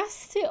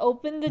glass to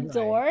open the Right.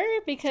 door To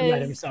let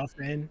because, himself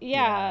in.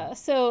 Yeah. yeah.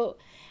 So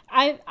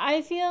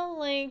I feel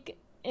like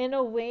in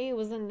a way it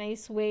was a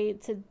nice way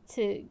to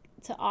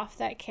off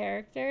that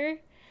character,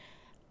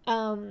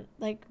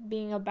 like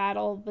being a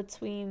battle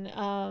between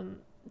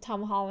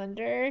Tom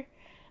Hollander.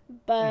 Hmm.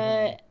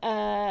 But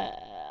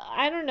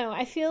I don't know.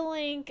 I feel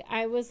like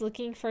I was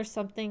looking for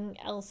something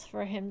else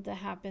for him to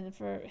happen,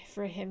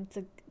 for him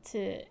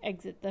to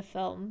exit the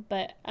film,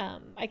 but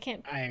I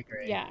can't. I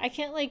agree. Yeah, I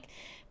can't like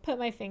put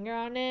my finger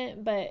on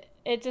it, but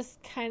it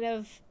just kind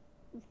of,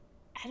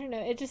 I don't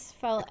know. It just It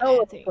felt fell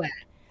anti. flat.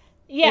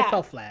 It Yeah,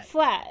 fell flat.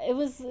 flat. It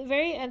was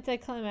very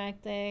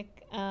anticlimactic.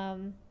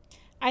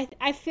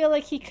 I feel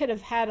like he could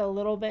have had a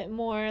little bit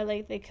more.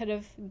 Like they could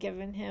have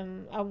given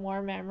him a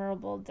more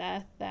memorable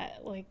death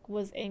that like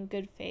was in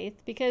good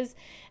faith. Because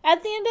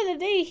at the end of the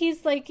day,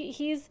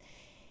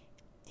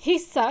 he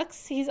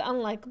sucks. He's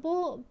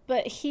unlikable,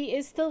 but he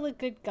is still a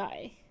good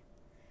guy.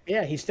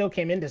 Yeah, he still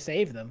came in to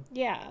save them.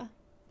 Yeah.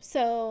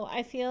 So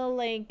I feel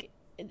like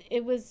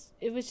it was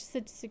just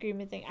a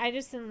disagreement thing. I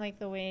just didn't like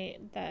the way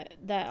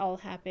that all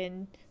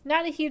happened.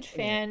 Not a huge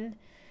Yeah. fan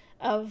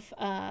of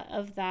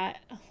that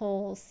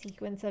whole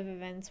sequence of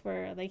events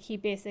where like he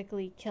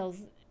basically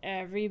kills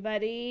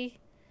everybody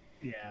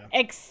Yeah.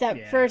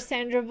 except Yeah. for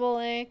Sandra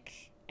Bullock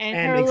and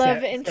And her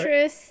love except for,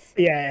 interest.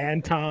 yeah,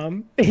 and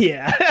Tom.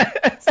 Yeah.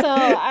 So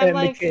I'm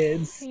And the like,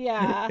 kids.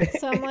 yeah.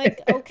 So I'm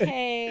like,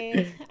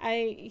 okay,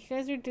 you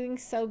guys are doing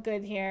so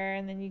good here,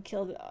 and then you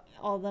killed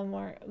all the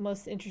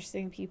most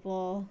interesting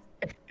people.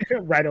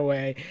 Right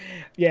away.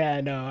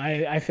 Yeah, no,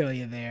 I feel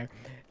you there.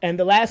 And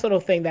the last little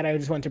thing that I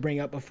just want to bring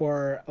up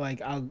before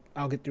like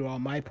I'll get through all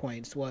my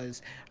points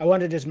was I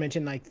wanted to just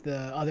mention like the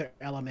other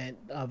element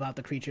about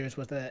the creatures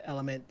was the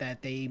element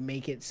that they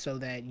make it so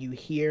that you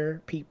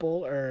hear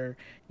people or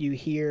you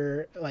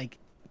hear like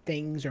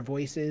things or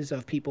voices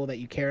of people that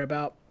you care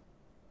about,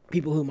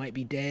 people who might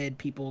be dead,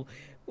 people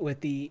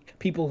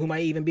who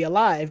might even be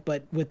alive,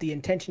 but with the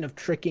intention of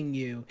tricking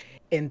you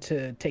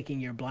into taking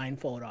your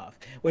blindfold off,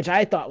 which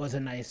I thought was a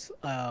nice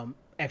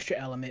extra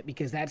element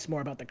because that's more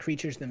about the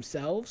creatures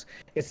themselves.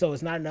 So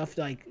it's not enough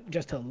like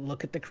just to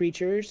look at the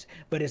creatures,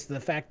 but it's the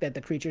fact that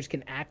the creatures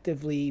can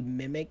actively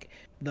mimic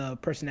the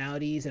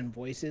personalities and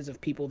voices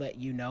of people that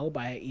you know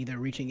by either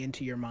reaching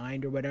into your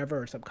mind or whatever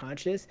or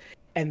subconscious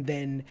and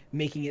then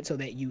making it so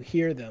that you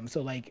hear them.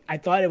 So like I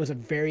thought it was a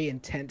very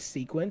intense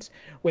sequence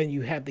when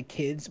you have the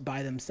kids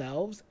by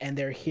themselves and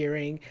they're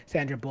hearing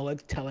Sandra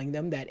Bullock telling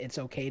them that it's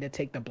okay to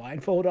take the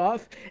blindfold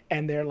off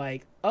and they're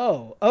like,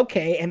 "Oh,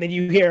 okay." And then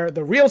you hear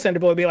the real Sandra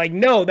Bullock be like,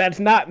 "No, that's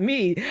not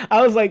me."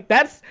 I was like,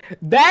 that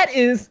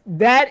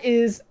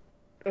is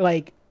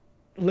like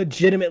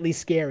legitimately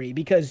scary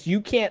because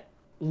you can't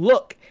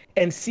look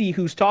and see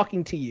who's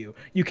talking to you.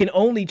 You can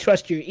only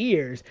trust your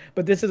ears,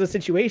 but this is a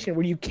situation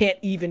where you can't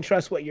even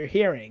trust what you're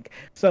hearing.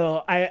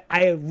 So I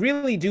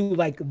really do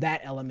like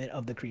that element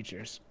of the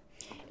creatures.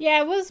 Yeah,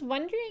 I was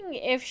wondering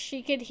if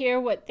she could hear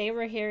what they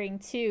were hearing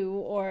too,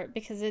 or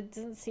because it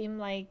doesn't seem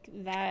like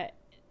that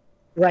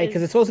Right,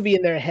 because it's supposed is. to be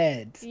in their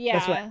heads.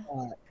 That's what Yeah, I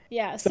thought.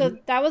 yeah. So So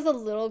that was a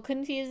little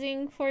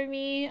confusing for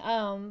me.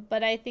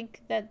 But I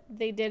think that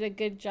they did a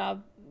good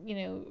job.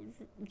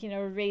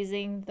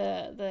 Raising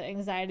the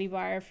anxiety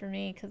bar for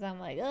me because I'm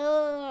like,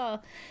 oh.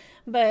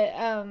 But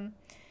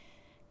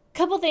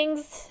couple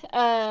things.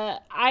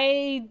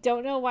 I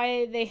don't know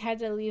why they had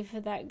to leave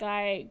that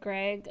guy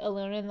Greg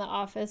alone in the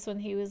office when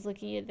he was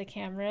looking at the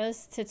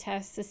cameras to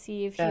test to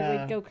see if he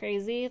would uh, go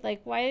crazy.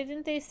 Like, why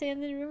didn't they stay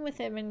in the room with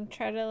him and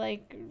try to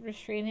like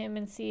restrain him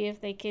and see if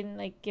they can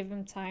like give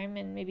him time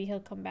and maybe he'll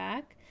come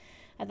back?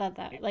 I thought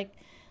that like,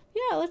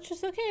 yeah, let's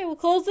just okay, we'll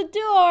close the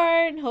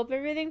door and hope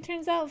everything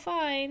turns out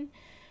fine.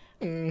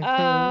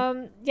 mhm.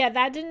 Yeah,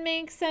 that didn't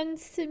make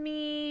sense to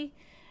me.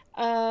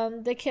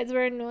 The kids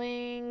were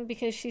annoying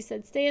because she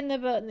said stay in the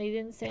boat and they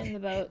didn't stay in the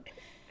boat.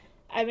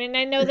 I mean,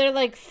 I know they're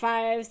like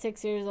 5,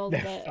 6 years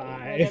old, They're but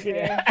five. whatever.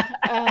 Yeah.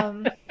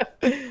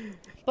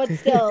 But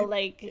still,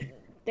 like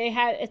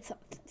it's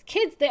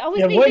kids. They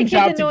They always have make the one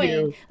kids job to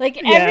annoying. do.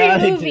 Like every Yeah,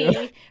 they do.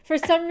 movie, for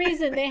some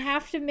reason, they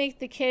have to make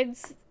the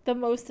kids the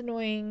most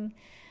annoying,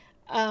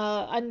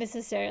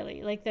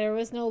 unnecessarily. Like there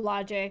was no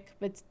logic,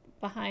 but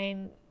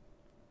behind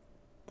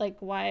like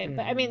why.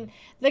 But I Mhm. mean,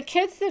 the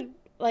kids did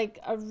like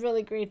a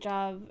really great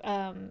job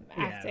Yeah.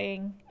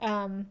 acting.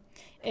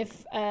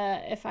 If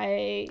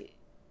I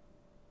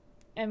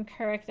am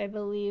correct, I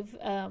believe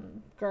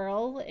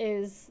Girl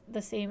is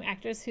the same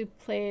actress who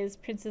plays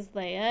Princess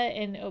Leia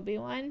in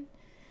Obi-Wan.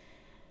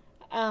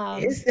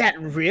 Um, Is that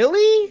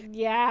really?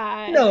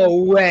 yeah, No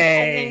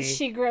and then way.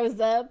 she grows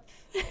up.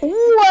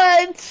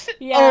 What?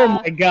 Oh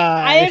Yeah, my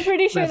I am gosh.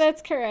 pretty sure That's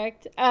that's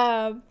correct.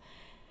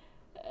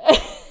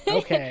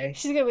 okay.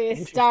 She's gonna be a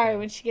star Interesting.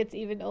 when she gets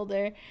even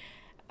older.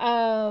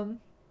 Um,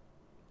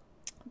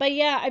 but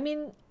yeah, I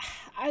mean,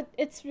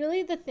 it's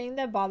really the thing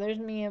that bothers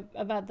me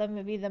about the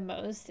movie the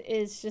most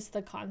is just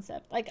the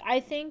concept. Like, I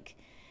think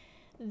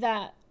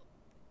that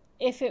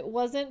if it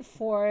wasn't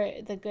for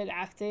the good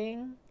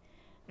acting,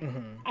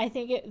 Hmm. I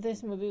think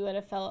this movie would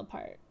have fell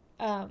apart.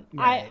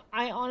 Right.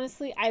 I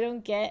honestly I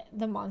don't get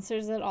the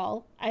monsters at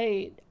all.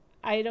 I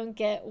don't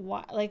get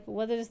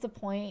what is the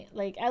point?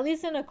 Like at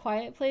least in A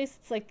Quiet Place,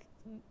 it's like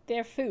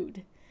they're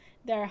food,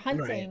 they're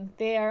Right. hunting.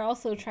 They are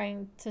also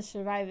trying to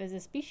survive as a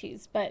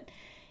species, but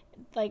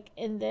like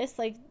in this,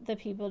 like the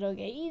people don't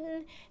get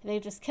eaten. They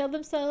just kill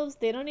themselves.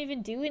 They don't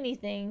even do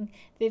anything.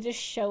 They just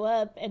show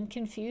up and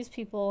confuse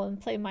people and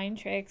play mind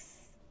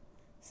tricks.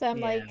 So I'm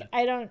like, Yeah.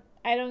 I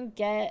don't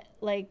get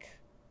like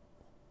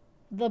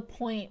the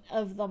point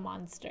of the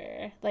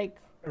monster. Like,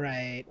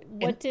 Right.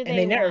 And what do and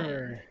they want?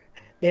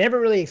 they never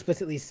really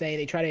explicitly say,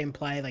 they try to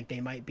imply like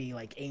they might be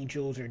like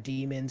angels or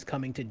demons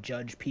coming to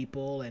judge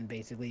people and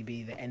basically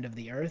be the end of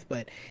the earth,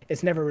 but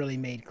it's never really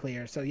made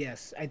clear. So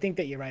yes, I think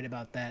that you're right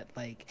about that,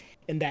 like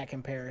in that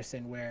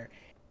comparison where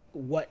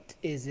what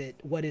is it?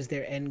 What is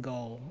their end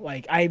goal?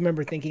 Like I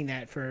remember thinking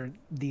that for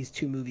these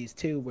two movies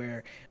too,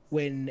 where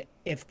when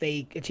if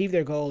they achieve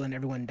their goal and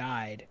everyone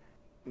died,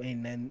 I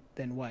mean,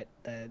 then what?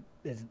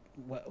 Is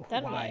what?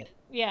 Then Why? what?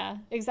 Yeah,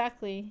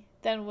 exactly.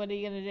 Then what are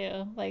you gonna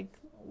do? Like,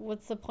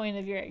 what's the point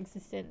of your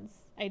existence?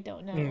 I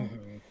don't know.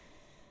 Hmm.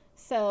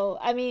 So,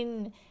 I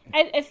mean,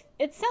 if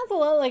it sounds a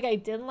lot like I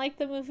didn't like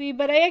the movie,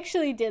 but I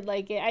actually did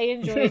like it. I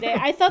enjoyed it.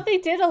 I thought they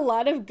did a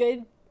lot of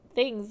good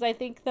things. I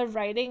think the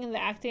writing and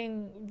the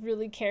acting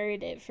really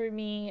carried it for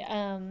me.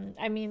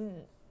 I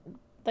mean,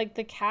 like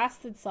the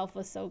cast itself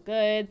was so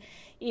good.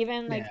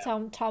 Even like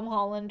Yeah. Tom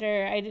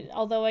Hollander,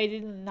 although I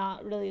did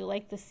not really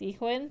like the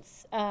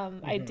sequence, I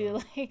Hmm. do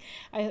like.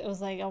 I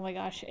was like, oh my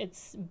gosh,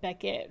 it's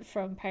Beckett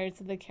from Pirates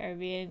of the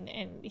Caribbean,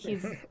 and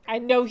I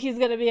know he's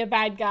gonna be a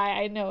bad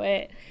guy. I know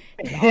it.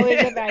 He's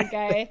always a bad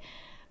guy.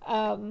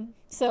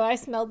 So I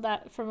smelled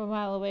that from a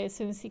mile away as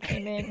soon as he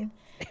came in.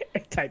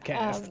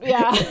 Typecast.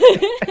 Yeah.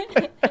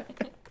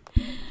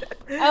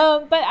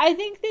 But I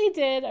think they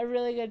did a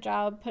really good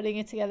job putting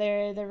it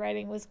together. The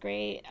writing was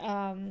great.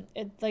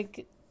 It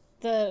like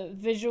the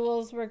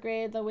visuals were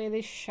great. The way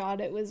they shot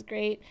it was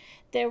great.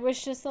 There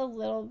was just a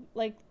little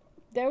like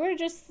there were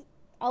just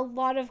a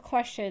lot of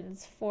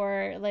questions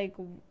for like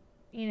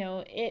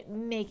it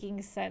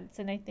making sense,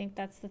 and I think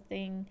that's the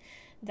thing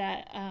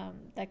that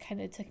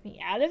kind of took me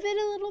out of it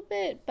a little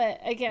bit. But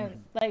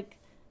again, like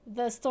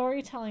the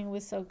storytelling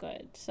was so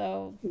good.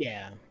 So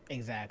Yeah,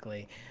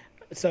 exactly.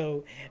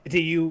 So, do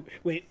you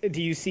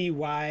see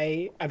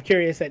why? I'm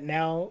curious that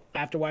now,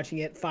 after watching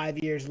it 5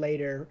 years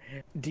later,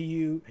 do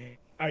you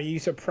are you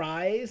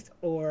surprised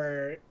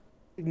or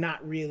not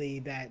really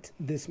that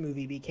this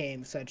movie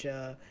became such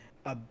a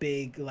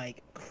big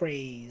like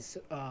craze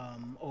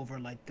over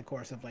like the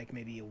course of like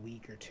maybe a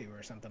week or two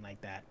or something like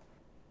that?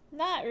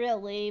 not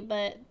really,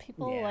 but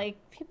Yeah.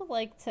 people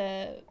like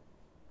to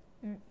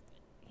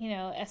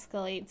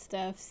escalate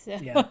stuff. So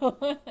Yeah.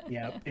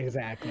 Yeah.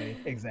 Exactly.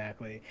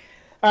 Exactly.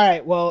 All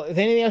right. Well, is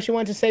there anything else you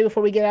want to say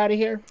before we get out of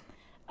here?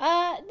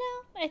 no,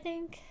 I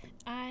think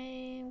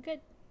I'm good.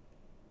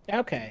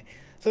 Okay.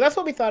 So that's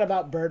what we thought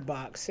about Bird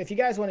Box. If you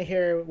guys want to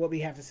hear what we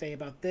have to say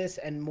about this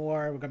and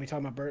more, we're going to be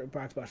talking about Bird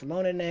Box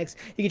Barcelona next.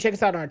 You can check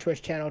us out on our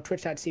Twitch channel,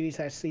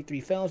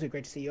 twitch.tv/Sleep3Films. It'd be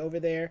great to see you over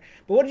there.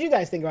 But what did you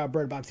guys think about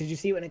Bird Box? Did you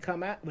see it when it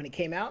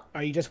came out?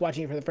 Are you just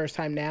watching it for the first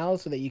time now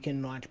so that you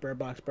can watch Bird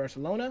Box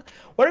Barcelona?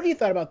 What have you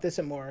thought about this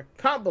and more?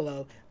 Comment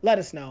below. Let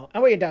us know.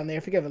 And while you're down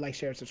there, forgive a like,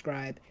 share, and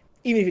subscribe.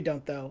 Even if you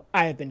don't, though,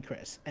 I have been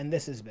Chris, and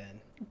this has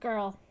been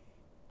Girl.